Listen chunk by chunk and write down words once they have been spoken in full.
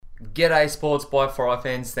G'day Sports by Fry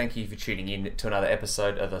fans, thank you for tuning in to another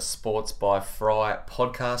episode of the Sports by Fry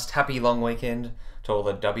podcast. Happy long weekend to all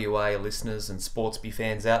the WA listeners and Sportsby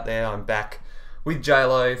fans out there. I'm back with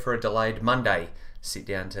JLo for a delayed Monday sit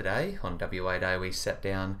down today. On WA Day we sat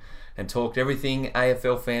down and talked everything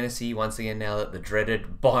AFL fantasy once again now that the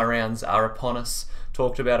dreaded bye rounds are upon us.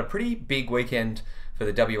 Talked about a pretty big weekend for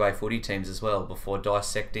the WA footy teams as well before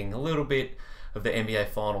dissecting a little bit of the NBA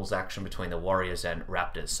Finals action between the Warriors and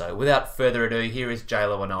Raptors. So without further ado, here is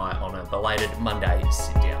JLo and I on a belated Monday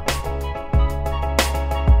sit down.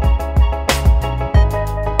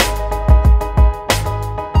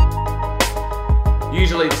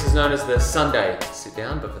 Usually this is known as the Sunday sit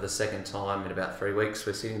down, but for the second time in about 3 weeks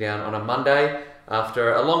we're sitting down on a Monday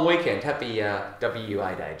after a long weekend. Happy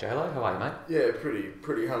WA Day, JLo. How are you, mate? Yeah,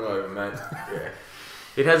 pretty hungover, mate. Yeah.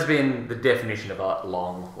 It has been the definition of a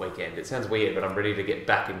long weekend. It sounds weird, but I'm ready to get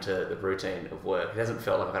back into the routine of work. It hasn't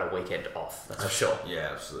felt like I've had a weekend off, that's for sure. Yeah,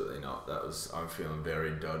 absolutely not. I'm feeling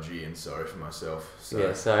very dodgy and sorry for myself.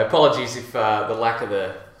 So apologies if the lack of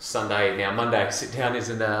the Sunday, now Monday, sit down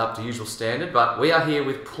isn't up to usual standard, but we are here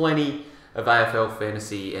with plenty of AFL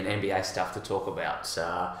fantasy and NBA stuff to talk about.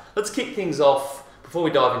 Let's kick things off before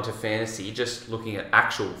we dive into fantasy, just looking at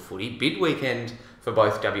actual footy. Big weekend for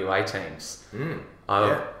both WA teams.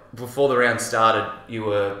 Before the round started, you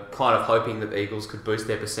were kind of hoping that the Eagles could boost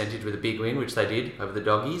their percentage with a big win, which they did over the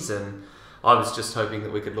Doggies, and I was just hoping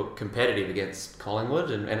that we could look competitive against Collingwood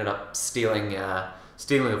and ended up stealing a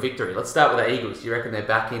victory. Let's start with the Eagles. Do you reckon they're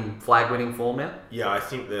back in flag-winning form now? Yeah, I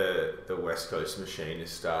think the West Coast machine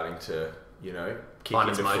is starting to, kick Find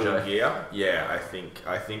its into full mojo. gear. Yeah,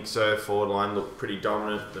 I think so. Forward line looked pretty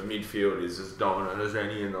dominant. The midfield is as dominant as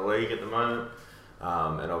any in the league at the moment.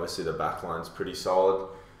 And obviously the back line's pretty solid.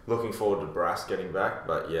 Looking forward to Brass getting back,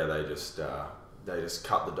 but yeah, they just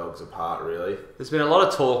cut the Dogs apart, really. There's been a lot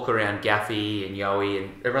of talk around Gaffey and Yowie,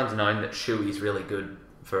 and everyone's known that Shuey's really good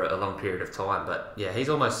for a long period of time, but yeah, he's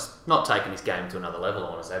almost not taken his game to another level, I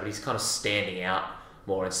want to say, but he's kind of standing out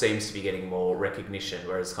more and seems to be getting more recognition,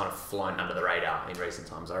 whereas it's kind of flown under the radar in recent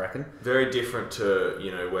times, I reckon. Very different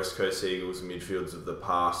to, West Coast Eagles midfields of the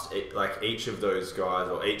past. Each of those guys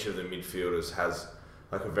or each of the midfielders has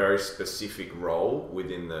like a very specific role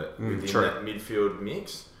within that midfield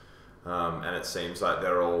mix, and it seems like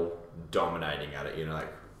they're all dominating at it.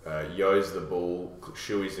 Yo's the ball,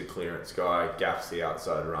 Shuey's the clearance guy, Gaff's the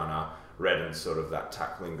outside runner, Redden's sort of that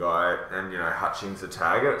tackling guy, and Hutchings the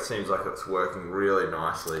tagger. It seems like it's working really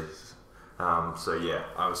nicely. So yeah,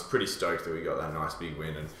 I was pretty stoked that we got that nice big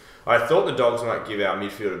win, and I thought the Dogs might give our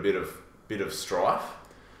midfield a bit of strife.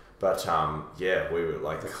 But we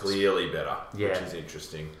were clearly better, which is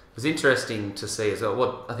interesting. It was interesting to see as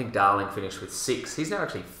well. I think Darling finished with 6. He's now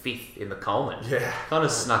actually 5th in the Coleman. Yeah. Kind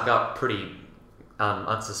of snuck up pretty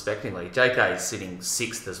unsuspectingly. JK is sitting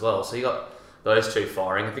 6th as well. So you got those two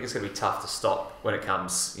firing. I think it's going to be tough to stop when it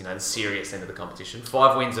comes, the serious end of the competition.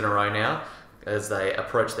 5 wins in a row now as they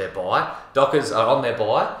approach their bye. Dockers are on their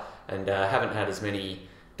bye and haven't had as many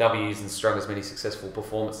W's and strung as many successful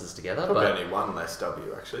performances together. Probably only one less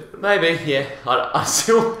W, actually. Maybe, yeah.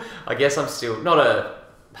 I guess I'm still not a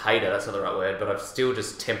hater, that's not the right word, but I'm still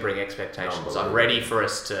just tempering expectations. I'm ready for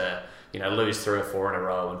us to, lose 3 or 4 in a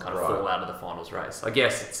row and kind of fall out of the finals race. I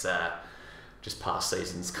guess it's just past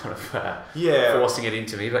seasons kind of forcing it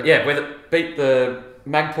into me. But yeah, we beat the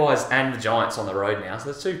Magpies and the Giants on the road now, so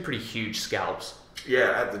that's 2 pretty huge scalps.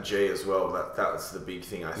 Yeah, at the G as well. That was the big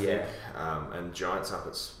thing, I think. Yeah. And Giants up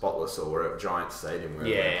at Spotless or wherever, Giants Stadium, where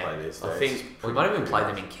they play these days. I think we might have even played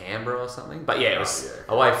them in Canberra or something. But yeah, it was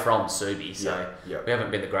away from Subi, so we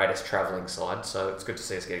haven't been the greatest travelling side, so it's good to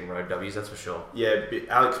see us getting road W's, that's for sure. Yeah,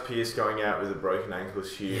 Alex Pearce going out with a broken ankle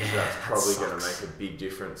is huge. Yeah, that's probably going to make a big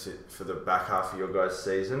difference for the back half of your guys'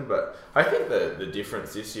 season. But I think the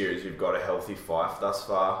difference this year is you've got a healthy Fife thus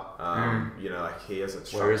far. He hasn't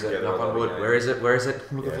strung together. Knock on wood. Where is it?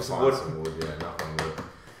 I'm looking for some wood. Knock on wood.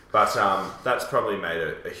 But that's probably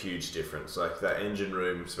made a huge difference. Like that engine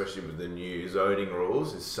room, especially with the new zoning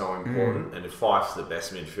rules, is so important. And if Fife's the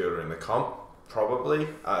best midfielder in the comp, probably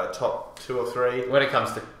top 2 or 3. When it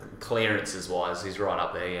comes to clearances wise, he's right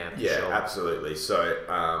up there. Yeah, sure. Absolutely. So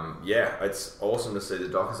it's awesome to see the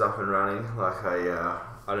Dockers up and running. I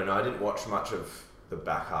don't know. I didn't watch much of the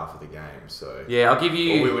back half of the game, so I'll give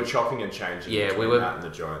you. Or we were chopping and changing. Between that and the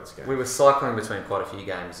Giants game. We were cycling between quite a few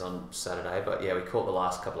games on Saturday, but we caught the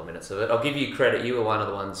last couple of minutes of it. I'll give you credit. You were one of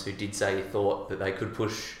the ones who did say you thought that they could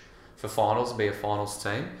push for finals and be a finals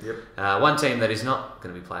team. Yep. One team that is not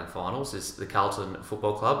going to be playing finals is the Carlton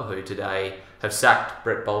Football Club, who today have sacked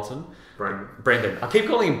Brett Bolton. Brendan. I keep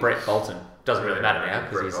calling him Brett Bolton. doesn't really matter now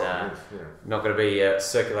because he's not going to be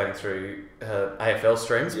circulating through AFL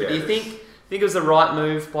streams. But do you think it was the right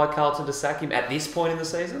move by Carlton to sack him at this point in the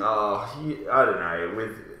season? I don't know.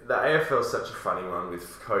 With the AFL, such a funny one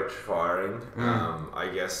with coach firing. I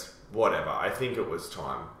guess whatever. I think it was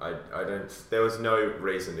time. I don't. There was no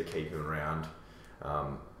reason to keep him around.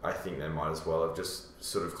 I think they might as well have just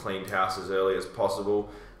sort of cleaned house as early as possible.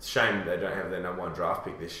 It's a shame they don't have their number 1 draft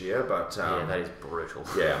pick this year, but that is brutal.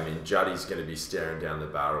 Yeah, I mean, Juddy's going to be staring down the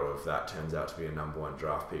barrel if that turns out to be a number 1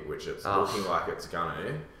 draft pick, which it's looking like it's going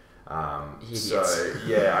to.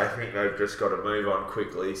 I think they've just got to move on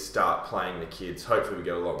quickly, start playing the kids. Hopefully we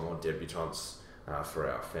get a lot more debutants for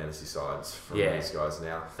our fantasy sides from these guys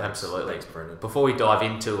now. Absolutely. Thanks, Brendan. Before we dive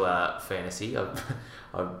into fantasy,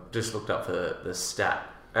 I've just looked up for the stat.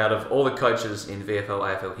 Out of all the coaches in VFL,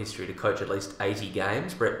 AFL history to coach at least 80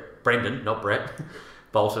 games, Brendan, not Brett,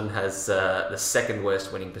 Bolton has the second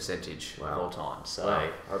worst winning percentage of all time. So,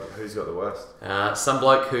 who's got the worst? Some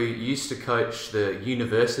bloke who used to coach the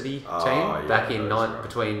university team back in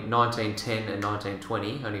between 1910 and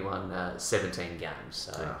 1920 only won 17 games.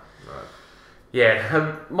 So,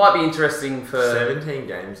 might be interesting for 17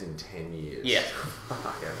 games in 10 years. Yeah.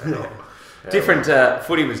 Different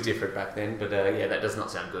footy was different back then, but that does not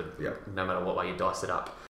sound good. No matter what way you dice it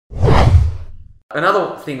up.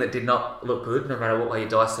 Another thing that did not look good, no matter what way you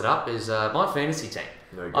dice it up, is my fantasy team.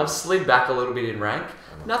 No, I've slid back a little bit in rank.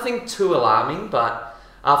 Nothing too alarming, but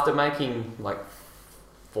after making 4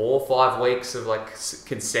 or 5 weeks of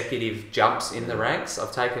consecutive jumps in the ranks,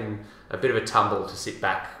 I've taken a bit of a tumble to sit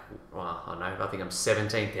back. Well, I don't know. I think I'm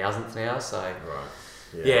 17,000th now. So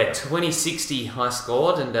 2060 I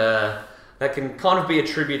scored, and that can kind of be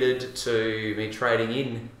attributed to me trading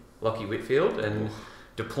in Lachie Whitfield and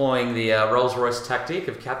deploying the Rolls-Royce tactic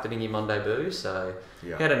of captaining him on debut. So he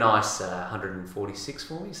had a nice 146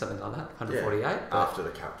 for me, something like that, 148. After the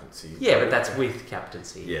captaincy. Yeah, but that's with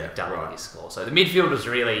captaincy doubling his score. So the midfielders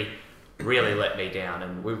really let me down,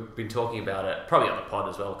 and we've been talking about it probably on the pod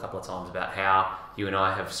as well a couple of times about how you and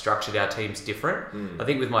I have structured our teams different. I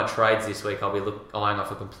think with my trades this week I'll be eyeing off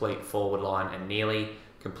a complete forward line and nearly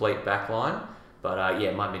complete back line, but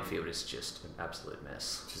my midfield is just an absolute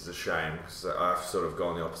mess, which is a shame because I've sort of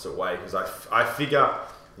gone the opposite way because I figure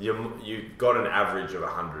you've got an average of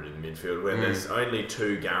 100 in midfield where there's only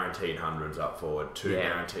 2 guaranteed hundreds up forward, 2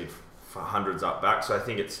 guaranteed hundreds up back, so I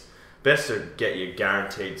think it's best to get your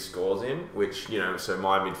guaranteed scores in, which, so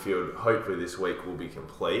my midfield hopefully this week will be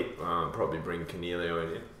complete. Probably bring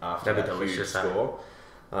Cornelio in after that huge score.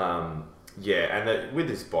 And with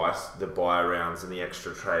this the buy rounds and the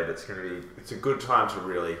extra trade, it's a good time to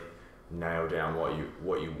really nail down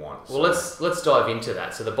what you want. Well, let's dive into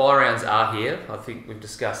that. So the buy rounds are here. I think we've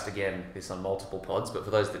discussed again this on multiple pods, but for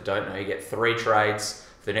those that don't know, you get 3 trades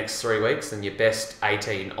for the next 3 weeks, and your best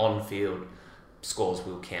 18 on-field scores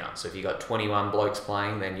will count. So if you've got 21 blokes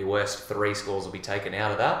playing, then your worst 3 scores will be taken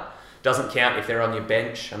out of that. Doesn't count if they're on your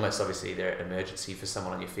bench, unless obviously they're an emergency for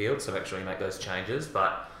someone on your field, so make sure you make those changes.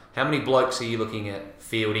 But how many blokes are you looking at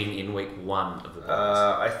fielding in week 1 of the buys?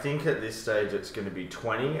 I think at this stage it's going to be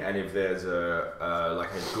 20, and if there's a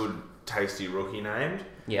good tasty rookie named,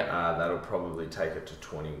 that'll probably take it to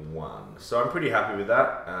 21. So I'm pretty happy with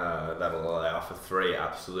that. That'll allow for 3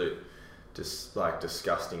 absolute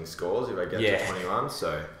disgusting scores if I get to 21.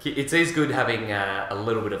 So it's always good having a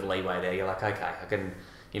little bit of leeway there. You're like, okay, I can,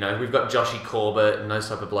 we've got Joshy Corbett and those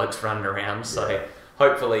type of blokes running around. So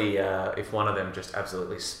hopefully, if one of them just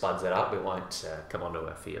absolutely spuds it up, it won't come onto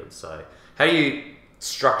our field. So how are you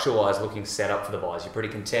structure-wise looking set up for the buys? You're pretty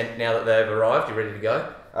content now that they've arrived? You're ready to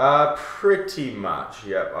go? Pretty much.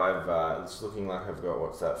 Yep. It's looking like I've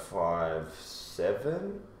got 5,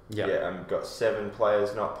 7. I've got 7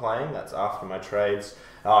 players not playing. That's after my trades.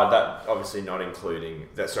 That obviously not including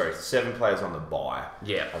that. Sorry, 7 players on the buy.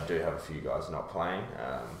 Yeah, I do have a few guys not playing.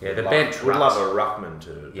 The bench rucks. Would love a ruckman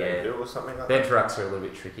to do or something like that. Bench rucks are a little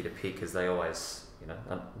bit tricky to pick because they always,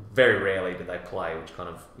 very rarely do they play. Which kind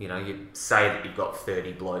of, you say that you've got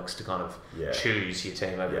 30 blokes to kind of choose your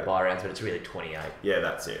team over the buy rounds, but it's really 28. Yeah,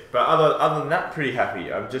 that's it. But other than that, pretty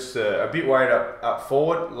happy. I'm just a bit worried up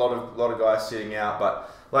forward. A lot of guys sitting out,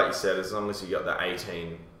 but like you said, as long as you got the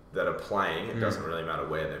 18 that are playing, it doesn't really matter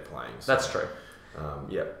where they're playing. So, that's true.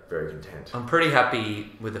 Very content. I'm pretty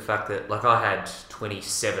happy with the fact that, I had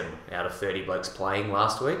 27 out of 30 blokes playing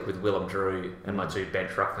last week with Willem Drew and my 2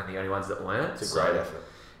 bench ruckmen, the only ones that weren't. It's a great effort.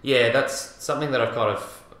 Yeah, that's something that I've kind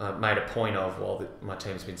of made a point of while my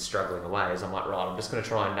team's been struggling away, is I'm like, right, I'm just going to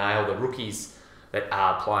try and nail the rookies that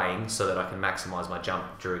are playing so that I can maximise my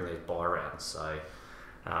jump during these buy rounds. So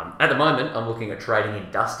at the moment, I'm looking at trading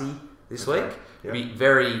in Dusty this week. It'll be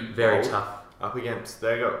very, very tough. Up against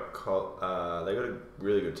they got a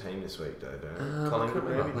really good team this week though, don't they? Collingwood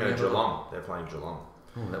maybe? No, Geelong. They're playing Geelong.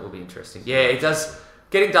 Oh, that will be interesting. Yeah, it does.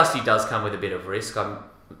 Getting Dusty does come with a bit of risk.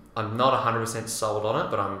 I'm not 100% sold on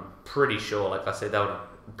it, but I'm pretty sure, like I said, that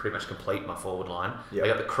would pretty much complete my forward line. Yep. They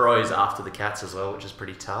got the Crows after the Cats as well, which is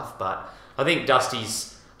pretty tough. But I think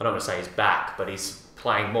Dusty's, I don't want to say he's back, but he's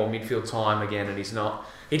playing more midfield time again, and he's not.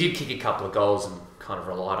 He did kick a couple of goals and kind of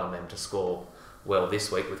relied on them to score well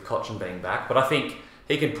this week with Cochin being back. But I think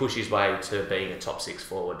he can push his way to being a top 6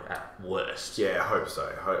 forward at worst. Yeah, I hope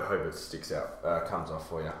so. Hope it sticks out, comes off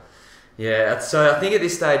for you. Yeah, so I think at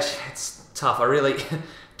this stage it's tough. I really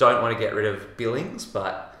don't want to get rid of Billings,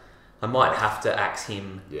 but I might have to axe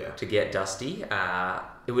him to get Dusty.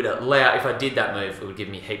 It would allow, if I did that move, it would give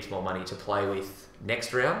me heaps more money to play with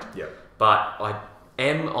next round. Yeah. But I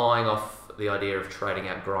am eyeing off the idea of trading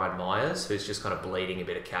out Brian Myers, who's just kind of bleeding a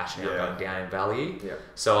bit of cash now, going down in value. Yeah.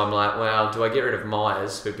 So I'm like, well, do I get rid of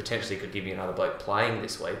Myers, who potentially could give me another bloke playing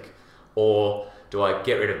this week, or do I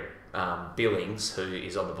get rid of Billings, who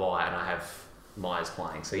is on the bye, and I have Myers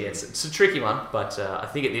playing? So yeah, it's a tricky one, but I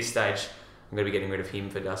think at this stage I'm going to be getting rid of him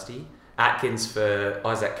for Dusty. Atkins for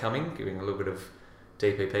Isaac Cumming, giving a little bit of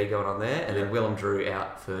DPP going on there, and then Willem Drew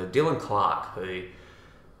out for Dylan Clark, who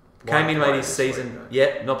came in and made his season...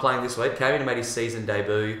 not playing this week. Came in and made his season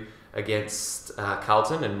debut against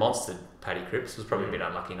Carlton and monstered Paddy Cripps. Was probably a bit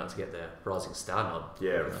unlucky not to get the Rising Star nod.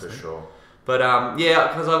 Yeah, for sure. But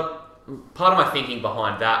because part of my thinking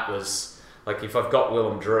behind that was, like, if I've got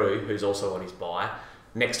Willem Drew, who's also on his bye,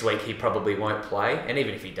 next week he probably won't play. And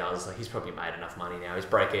even if he does, like, he's probably made enough money now. His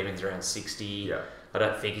break-even's around 60. Yeah. I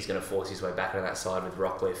don't think he's going to force his way back on that side with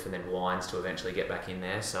Rockcliffe and then Wines to eventually get back in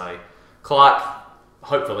there. So Clark,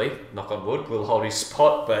 hopefully, knock on wood, will hold his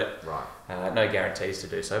spot, but no guarantees to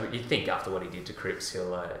do so. But you'd think after what he did to Cripps,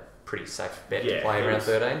 he'll pretty safe bet to play around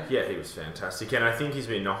 13. Yeah, he was fantastic. And I think he's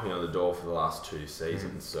been knocking on the door for the last 2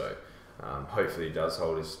 seasons, so hopefully he does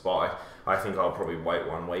hold his spot. I think I'll probably wait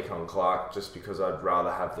 1 week on Clark just because I'd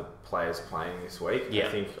rather have the players playing this week. Yeah.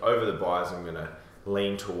 I think over the buys I'm going to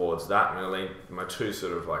lean towards that. My 2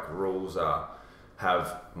 sort of like rules are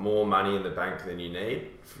have more money in the bank than you need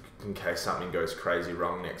in case something goes crazy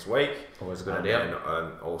wrong next week. Always a good idea.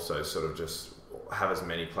 And also sort of just have as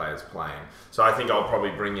many players playing. So I think I'll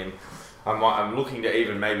probably bring in... I'm looking to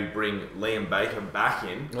even maybe bring Liam Baker back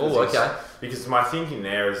in. Oh, okay. Because my thinking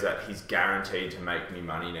there is that he's guaranteed to make me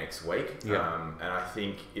money next week. Yeah. And I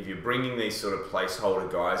think if you're bringing these sort of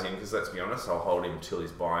placeholder guys in, because let's be honest, I'll hold him till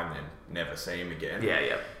he's buying and then never see him again.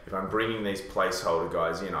 Yeah. If I'm bringing these placeholder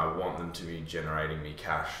guys in, I want them to be generating me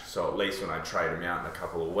cash. So at least when I trade them out in a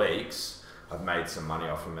couple of weeks, I've made some money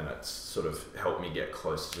off them and it's sort of helped me get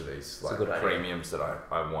closer to these premiums that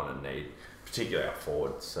I want and need, particularly out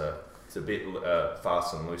forward. So it's a bit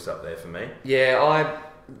fast and loose up there for me. Yeah,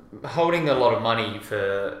 I'm holding a lot of money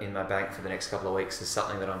in my bank for the next couple of weeks is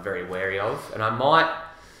something that I'm very wary of. And I might...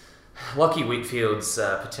 Lachie Whitfield's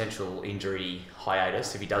potential injury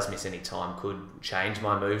hiatus, if he does miss any time, could change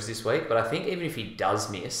my moves this week. But I think even if he does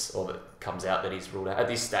miss, or that comes out that he's ruled out, at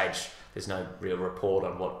this stage, there's no real report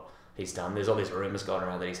on what he's done. There's all these rumours going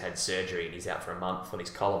around that he's had surgery and he's out for a month on his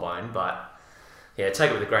collarbone. But yeah, take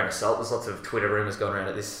it with a grain of salt. There's lots of Twitter rumours going around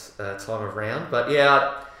at this time of round. But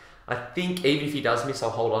yeah, I think even if he does miss, I'll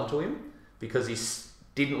hold on to him because he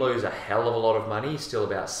didn't lose a hell of a lot of money. He's still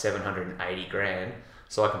about 780 grand.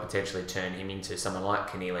 So I can potentially turn him into someone like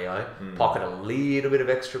Canelio, pocket a little bit of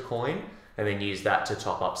extra coin, and then use that to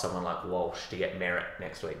top up someone like Walsh to get merit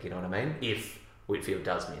next week, you know what I mean? If Whitfield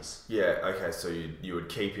does miss. Yeah, okay, so you would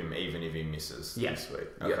keep him even if he misses this week.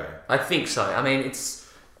 Okay. Yeah, I think so. I mean,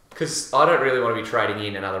 it's... Because I don't really want to be trading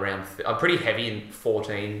in another round... I'm pretty heavy in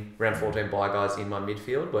round 14 buy guys in my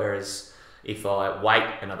midfield, whereas if I wait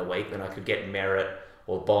another week, then I could get merit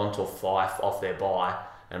or Bont or Fife off their buy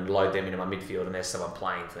and load them into my midfield, and there's someone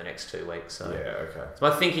playing for the next 2 weeks. So okay. So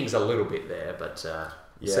my thinking's a little bit there, but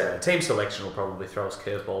so team selection will probably throw us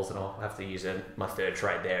curveballs, and I'll have to use my 3rd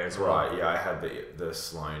trade there as well. Right, yeah, I had the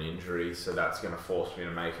Sloan injury, so that's going to force me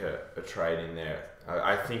to make a trade in there.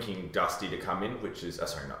 I'm thinking Dusty to come in, which is...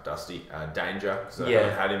 sorry, not Dusty, Danger, because I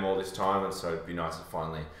haven't had him all this time, and so it'd be nice to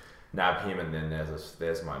finally nab him, and then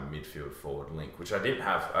there's my midfield forward link, which I didn't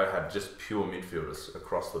have. I had just pure midfielders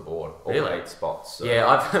across the board, all 8 spots. So.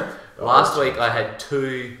 Yeah, last week I had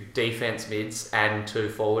 2 defence mids and 2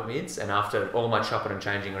 forward mids, and after all my chopping and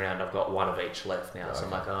changing around, I've got 1 of each left now. Okay. So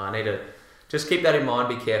I'm like, I need to just keep that in mind.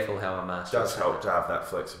 Be careful how I'm It does help to have that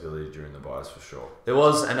flexibility during the buys for sure. There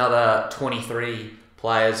was another 23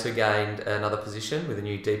 players who gained another position with the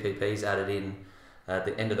new DPPs added in at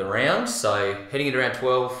the end of the round. So heading into round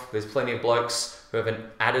 12, there's plenty of blokes who have an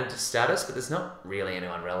added status, but there's not really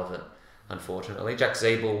anyone relevant, unfortunately. Jack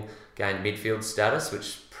Zeeble gained midfield status,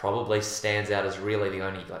 which probably stands out as really the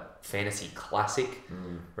only fantasy classic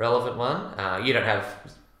relevant one. You don't have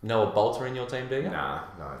Noah Bolter in your team, do you? Nah,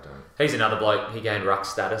 no, I don't. He's another bloke. He gained ruck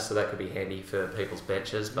status, so that could be handy for people's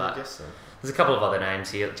benches. But I guess so. There's a couple of other names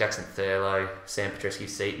here. Jackson Thurlow, Sam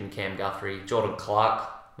Petrescu-Seaton, Cam Guthrie, Jordan Clark,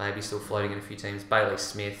 maybe still floating in a few teams, Bailey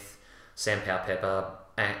Smith, Sam Powell-Pepper,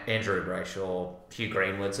 Andrew Brayshaw, Hugh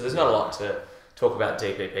Greenwood. So there's not a lot to talk about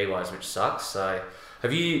DPP-wise, which sucks. So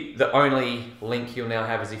have you, the only link you'll now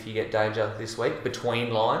have is if you get danger this week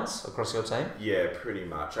between lines across your team? Yeah, pretty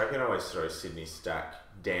much. I can always throw Sydney Stack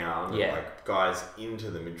down, like guys into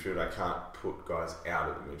the midfield. I can't put guys out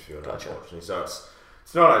of the midfield, unfortunately. So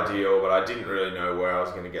it's not ideal, but I didn't really know where I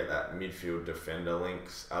was going to get that midfield defender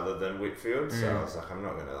links other than Whitfield. So I was like, I'm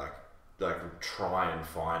not going to try and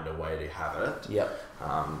find a way to have it. Yep.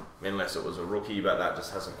 Unless it was a rookie, but that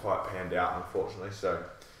just hasn't quite panned out, unfortunately. So,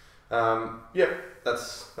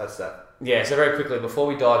 that's that. Yeah, so very quickly, before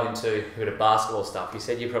we dive into a bit of basketball stuff, you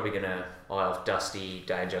said you're probably going to eye off Dusty,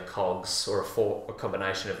 Danger, Cogs, or a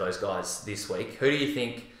combination of those guys this week. Who do you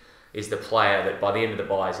think is the player that by the end of the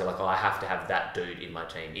buys, you're like, I have to have that dude in my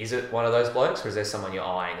team? Is it one of those blokes, or is there someone you're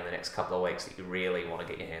eyeing in the next couple of weeks that you really want to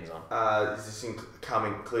get your hands on? Is this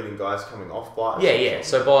including guys coming off buys? Yeah.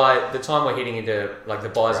 So by the time we're hitting into, the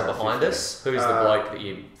buys are behind us, who's the bloke that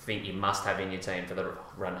you think you must have in your team for the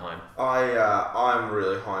run home? I'm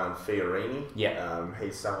really high on Fiorini. Yeah.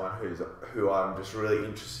 He's someone who I'm just really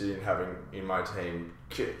interested in having in my team,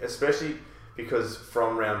 especially because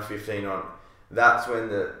from round 15 on, that's when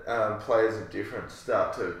the players of difference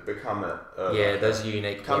start to become those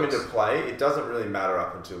unique come blokes into play. It doesn't really matter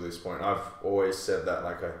up until this point. I've always said that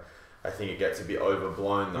I think it gets a bit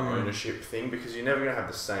overblown, the ownership thing, because you're never going to have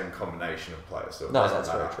the same combination of players. So that's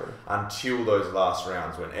very true. Until those last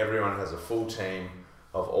rounds when everyone has a full team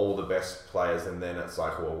of all the best players, and then it's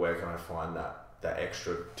like, well, where can I find that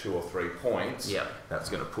extra 2 or 3 points that's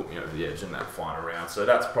going to put me over the edge in that final round. So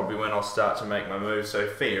that's probably when I'll start to make my move. So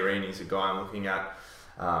Fiorini's a guy I'm looking at.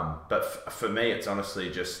 But for me, it's honestly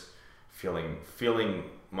just filling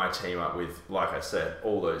my team up with, like I said,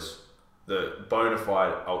 all the bona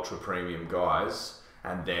fide ultra premium guys,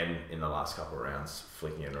 and then in the last couple of rounds,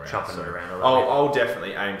 flicking it around. Chopping it around a little bit. I'll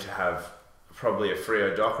definitely aim to have probably a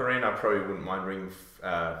Freo Docker in. I probably wouldn't mind bringing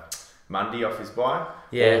Mundy off his bye.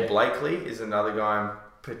 Yeah. Or Blakely is another guy I'm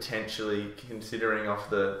potentially considering off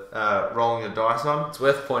the rolling the dice on. It's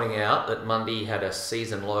worth pointing out that Mundy had a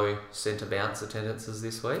season low centre bounce attendances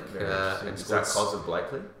this week. And is that because of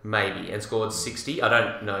Blakely? Maybe, and scored 60. I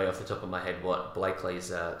don't know off the top of my head what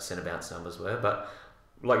Blakely's centre bounce numbers were, but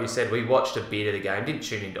like you said, we watched a bit of the game, didn't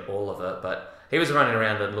tune into all of it, but he was running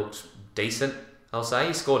around and looked decent, I'll say.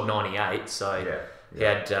 He scored 98, so he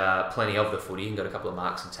had plenty of the footy and got a couple of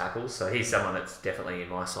marks and tackles, so he's someone that's definitely in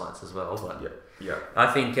my sights as well. But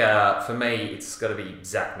I think for me, it's got to be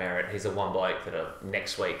Zach Merritt. He's a one bloke that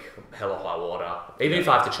next week, hell or high water. Even if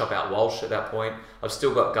I have to chop out Walsh at that point, I've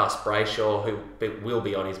still got Gus Brayshaw, who will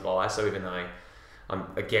be on his bye, so even though I'm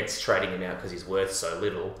against trading him out because he's worth so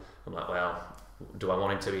little, I'm like, well, do I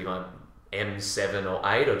want him to be my M7 or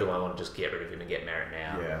 8, or do I want to just get rid of him and get Merritt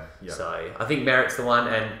now? Yeah. So I think Merritt's the one,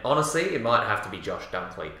 and honestly, it might have to be Josh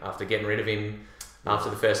Dunkley. After getting rid of him after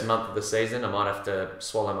the first month of the season, I might have to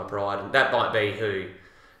swallow my pride, and that might be who,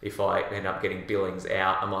 if I end up getting Billings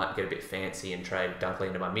out, I might get a bit fancy and trade Dunkley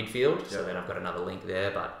into my midfield, so then I've got another link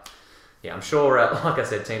there. But yeah, I'm sure, like I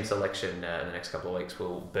said, team selection in the next couple of weeks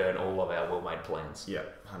will burn all of our well-made plans. Yeah,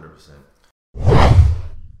 100%.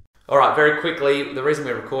 All right, very quickly, the reason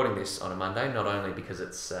we're recording this on a Monday, not only because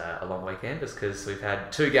it's a long weekend, is because we've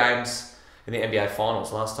had 2 games in the NBA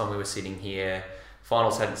Finals. Last time we were sitting here,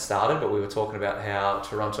 finals hadn't started, but we were talking about how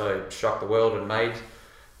Toronto shocked the world and made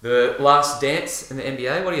the last dance in the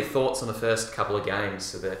NBA. What are your thoughts on the first couple of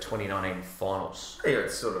games of the 2019 Finals? I think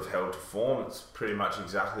it's sort of held to form. It's pretty much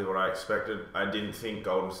exactly what I expected. I didn't think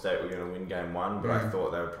Golden State were going to win Game 1, but I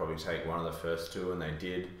thought they would probably take one of the first 2, and they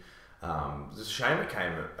did. It's a shame it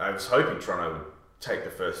came. I was hoping Toronto would take the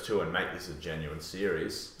first 2 and make this a genuine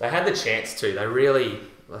series. They had the chance to. They really,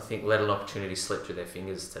 I think, let an opportunity slip through their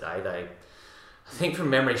fingers today. They, I think from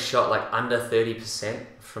memory, shot like under 30%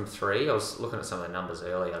 from 3. I was looking at some of the numbers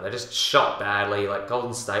earlier. They just shot badly. Like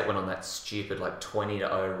Golden State went on that stupid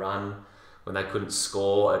 20-0 run when they couldn't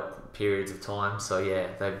score at periods of time. So yeah,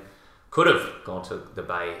 they could have gone to the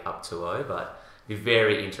Bay up 2-0, but be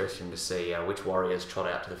very interesting to see which Warriors trot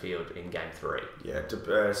out to the field in Game 3. Yeah,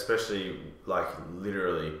 especially like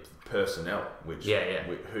literally personnel,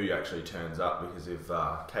 who actually turns up, because if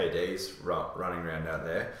KD's running around out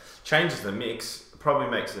there, changes the mix, probably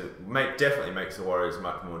definitely makes the Warriors a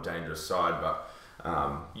much more dangerous side, but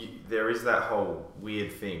there is that whole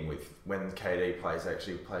weird thing with when KD plays, they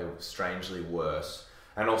actually play strangely worse.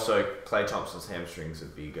 And also, Klay Thompson's hamstring's a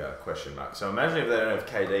big question mark. So imagine if they don't have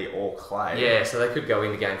KD or Klay. Yeah, so they could go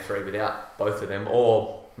into Game 3 without both of them,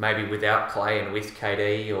 or maybe without Klay and with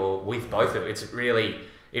KD, or with both of them. It's really,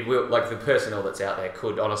 it will, like the personnel that's out there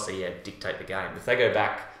could honestly dictate the game. If they go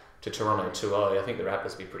back to Toronto 2-0, I think the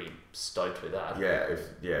Raptors would be pretty stoked with that.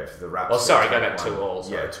 If the Raptors... go back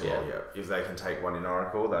 2-0. Yeah, 2-0, If they can take one in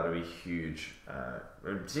Oracle, that'll be huge.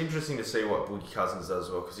 It's interesting to see what Boogie Cousins does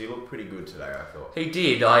as well, because he looked pretty good today, I thought. He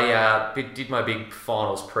did. I did my big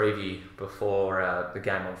finals preview before the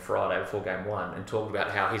game on Friday, before Game 1, and talked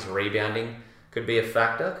about how his rebounding could be a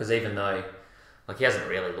factor, because even though he hasn't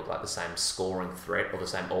really looked like the same scoring threat or the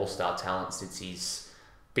same all-star talent since he's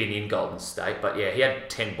been in Golden State, but he had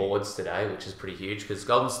 10 boards today, which is pretty huge, because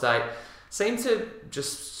Golden State seem to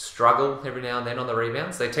just struggle every now and then on the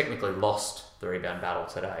rebounds. They technically lost the rebound battle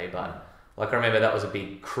today, but I remember that was a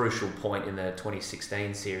big crucial point in the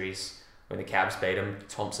 2016 series when the Cavs beat them.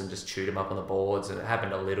 Thompson just chewed him up on the boards, and it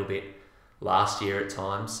happened a little bit last year at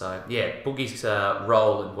times. So Boogie's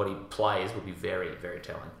role and what he plays will be very, very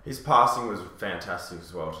telling. His passing was fantastic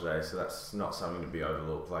as well today, so that's not something to be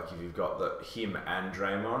overlooked. Like if you've got him and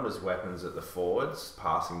Draymond as weapons at the forwards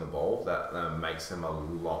passing the ball, that makes them a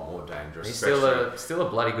lot more dangerous. He's still a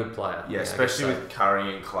bloody good player. Yeah, especially with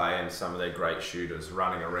Curry and Klay and some of their great shooters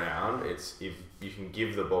running around. It's if you can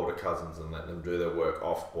give the ball to Cousins and let them do their work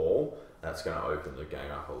off ball, that's going to open the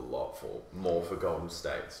game up a lot more for Golden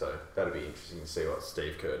State. So that'll be interesting to see what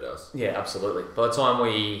Steve Kerr does. Yeah, absolutely. By the time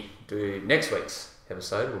we do next week's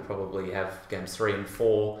episode, we'll probably have Games 3 and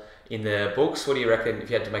 4 in the books. What do you reckon,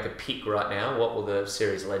 if you had to make a pick right now, what will the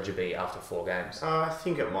series ledger be after 4 games? I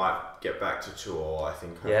think it might get back to 2-2. I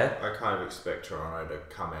think I kind of expect Toronto to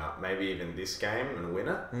come out, maybe even this game, and win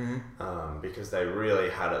it, because they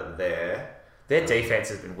really had it there. Their defense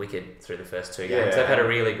has been wicked through the first 2 games. They've had a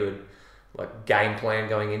really good game plan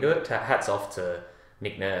going into it. Hats off to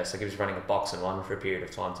Nick Nurse. He was running a box and one for a period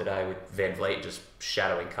of time today with Van Vliet just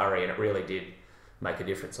shadowing Curry, and it really did make a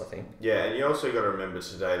difference, I think. Yeah, and you also got to remember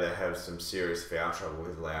today they have some serious foul trouble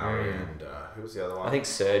with Lowry and who was the other one? I think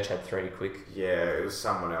Serge had 3 quick. Yeah, it was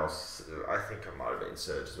someone else. I think it might have been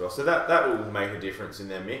Serge as well. So that will make a difference in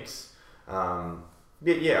their mix. I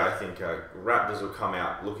think Raptors will come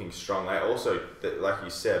out looking strong. They also, like you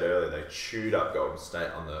said earlier, they chewed up Golden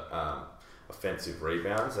State on the offensive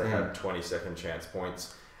rebounds. They had 20-second chance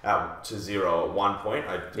points out to 0 at one point.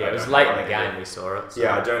 It was late in the game we saw it. So.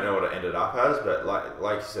 Yeah, I don't know what it ended up as, but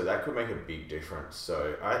like you said, that could make a big difference.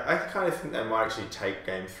 So I kind of think they might actually take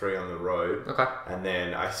Game 3 on the road. Okay. And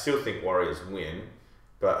then I still think Warriors win,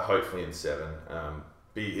 but hopefully in 7.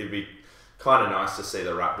 It'd be kind of nice to see the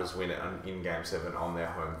Raptors win it in Game 7 on their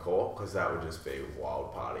home court, because that would just be a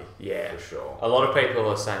wild party. Yeah, for sure. A lot of people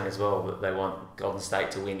are saying as well that they want Golden State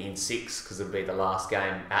to win in 6 because it'll be the last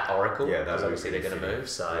game at Oracle. Yeah, that's obviously they're going to move.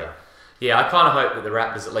 So, I kind of hope that the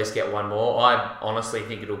Raptors at least get one more. I honestly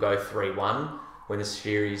think it'll go 3-1 when the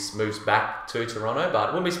series moves back to Toronto, but I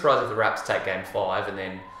wouldn't be surprised if the Raps take Game 5 and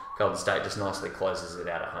then Golden State just nicely closes it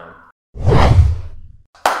out at home.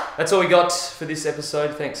 That's all we got for this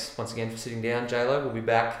episode. Thanks once again for sitting down, JLo. We'll be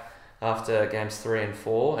back after Games 3 and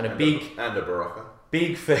 4 and a Baraka.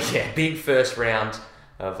 Big first round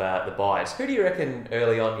of the buys. Who do you reckon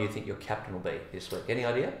early on you think your captain will be this week? Any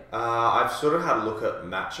idea? I've sort of had a look at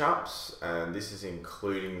matchups, and this is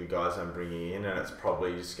including the guys I'm bringing in, and it's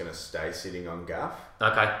probably just going to stay sitting on Gaff.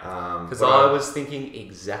 Okay. Because I was thinking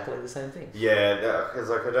exactly the same thing. Yeah,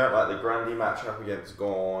 because I don't like the Grundy matchup against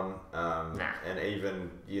Gorn, and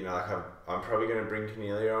even I'm probably going to bring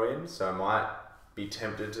Cornelio in, so I might be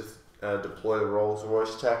tempted to deploy the Rolls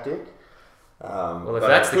Royce tactic. Well, if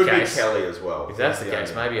that's the case, be Kelly as well. If that's the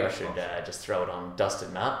case, maybe I should just throw it on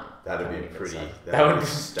Dustin Martin. That'd be pretty. That would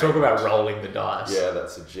talk about rolling the dice. Yeah,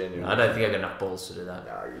 that's a genuine. I don't think I've got enough balls to do that.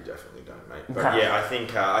 No, you definitely don't, mate. But I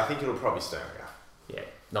think it'll probably stay on Gaff. Yeah,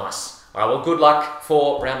 nice. All right, well, good luck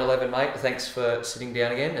for round 11, mate. Thanks for sitting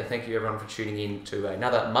down again, and thank you everyone for tuning in to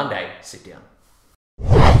another Monday sit down.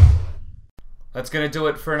 That's going to do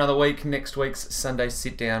it for another week. Next week's Sunday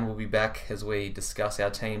sit down, we'll be back as we discuss our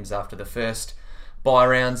teams after the first bye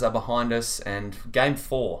rounds are behind us, and Game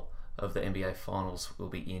 4 of the NBA Finals will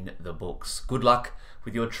be in the books. Good luck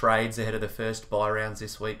with your trades ahead of the first buy rounds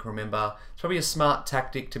this week. Remember, it's probably a smart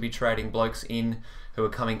tactic to be trading blokes in who are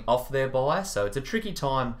coming off their buy, so it's a tricky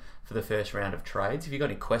time for the first round of trades. If you've got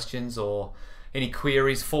any questions or any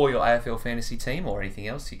queries for your AFL fantasy team or anything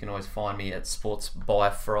else, you can always find me at Sports by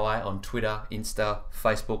Fry on Twitter, Insta,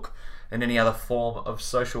 Facebook, and any other form of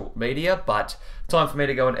social media. But time for me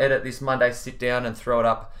to go and edit this Monday sit down and throw it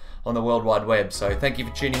up on the World Wide Web. So thank you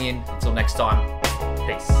for tuning in. Until next time,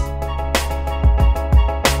 peace.